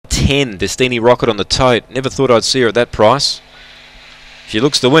$1.10. Destiny Rocket on the tote. Never thought I'd see her at that price. She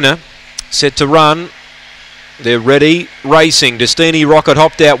looks the winner. Set to run. They're ready, racing. Destiny Rocket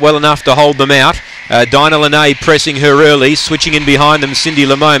hopped out well enough to hold them out. Dinah Lene pressing her early, switching in behind them Cindy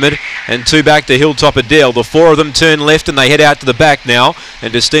Lamoment, and 2 back to Hilltop Adele. The 4 of them turn left and they head out to the back now,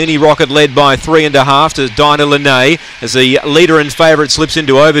 and Destiny Rocket led by 3.5 to Dinah Lene as the leader and favourite slips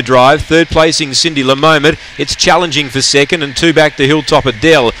into overdrive. Third placing Cindy Lamoment. It's challenging for second, and 2 back to Hilltop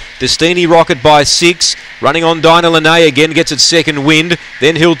Adele. Destiny Rocket by 6, running on Dinah Lene again, gets its second wind.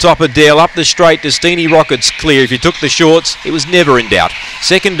 Then Hilltop Adele up the straight. Destiny Rocket's clear. If you took the shorts, it was never in doubt.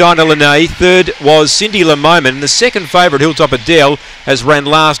 Second, Dinah Lene. Third was Cindy Lamoment, and the second favourite, Hilltop Adele, has ran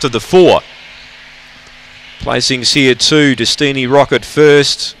last of the 4. Placings here too. Destiny Rocket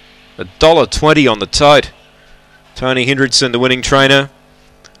first, $1.20 on the tote. Tony Hendrickson, the winning trainer.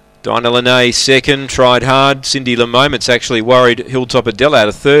 Dinah Lene second, tried hard. Cindy Lamoment's actually worried Hilltop Adele out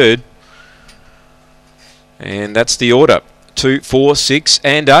of third. And that's the order. 2, 4, 6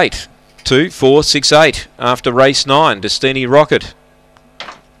 and 8. 2, 4, 6, 8 after race 9. Destiny Rocket.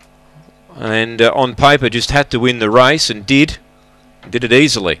 And on paper just had to win the race, and did it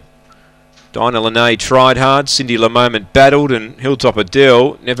easily. Dinah Lene tried hard. Cindy Lamoment battled, and Hilltop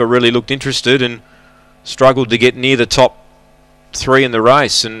Adele never really looked interested and struggled to get near the top 3 in the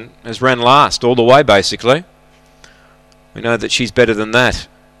race, and has ran last all the way basically. We know that she's better than that.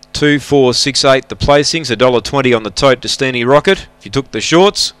 2, 4, 6, 8 the placings, $1.20 on the tote. Destiny Rocket. If you took the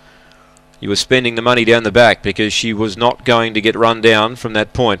shorts, you were spending the money down the back, because she was not going to get run down from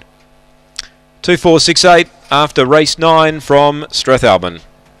that point. 2, 4, 6, 8 after race 9 from Strathalbyn.